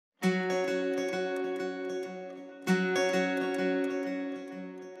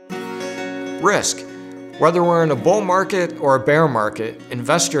Risk. Whether we're in a bull market or a bear market,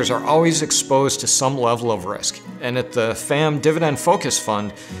 investors are always exposed to some level of risk. And at the FAM Dividend Focus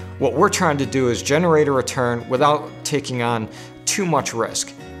Fund, what we're trying to do is generate a return without taking on too much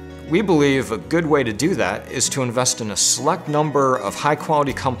risk. We believe a good way to do that is to invest in a select number of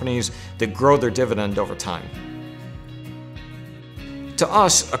high-quality companies that grow their dividend over time. To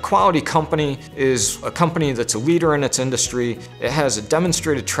us, a quality company is a company that's a leader in its industry, it has a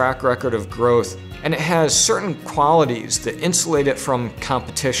demonstrated track record of growth, and it has certain qualities that insulate it from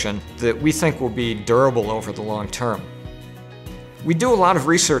competition that we think will be durable over the long term. We do a lot of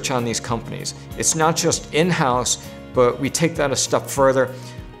research on these companies. It's not just in-house, but we take that a step further.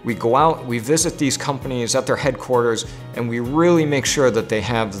 We go out, we visit these companies at their headquarters, and we really make sure that they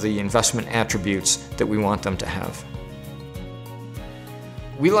have the investment attributes that we want them to have.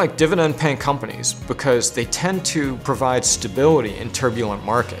 We like dividend-paying companies because they tend to provide stability in turbulent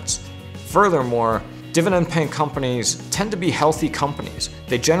markets. Furthermore, dividend-paying companies tend to be healthy companies.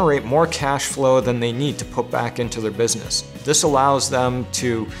 They generate more cash flow than they need to put back into their business. This allows them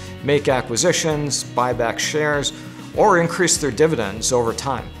to make acquisitions, buy back shares, or increase their dividends over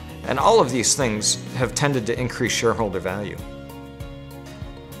time. And all of these things have tended to increase shareholder value.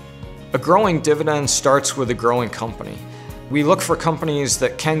 A growing dividend starts with a growing company. We look for companies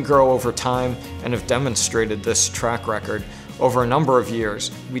that can grow over time and have demonstrated this track record over a number of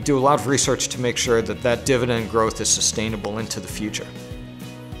years. We do a lot of research to make sure that that dividend growth is sustainable into the future.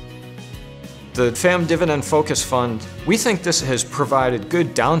 The FAM Dividend Focus Fund, we think this has provided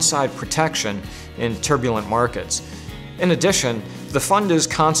good downside protection in turbulent markets. In addition, the fund is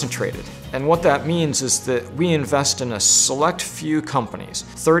concentrated, and what that means is that we invest in a select few companies,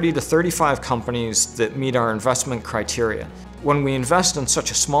 30 to 35 companies that meet our investment criteria. When we invest in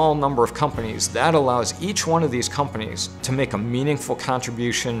such a small number of companies, that allows each one of these companies to make a meaningful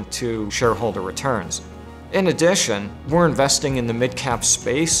contribution to shareholder returns. In addition, we're investing in the mid-cap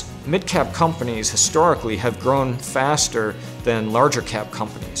space. Mid-cap companies historically have grown faster than larger cap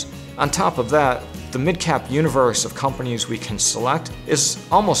companies. On top of that, the mid-cap universe of companies we can select is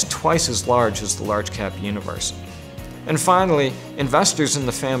almost twice as large as the large-cap universe. And finally, investors in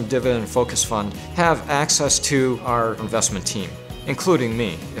the FAM Dividend Focus Fund have access to our investment team, including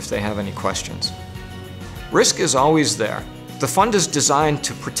me, if they have any questions. Risk is always there. The fund is designed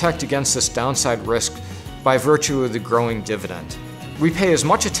to protect against this downside risk by virtue of the growing dividend. We pay as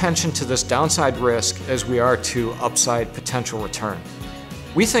much attention to this downside risk as we are to upside potential return.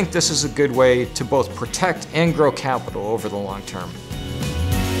 We think this is a good way to both protect and grow capital over the long term.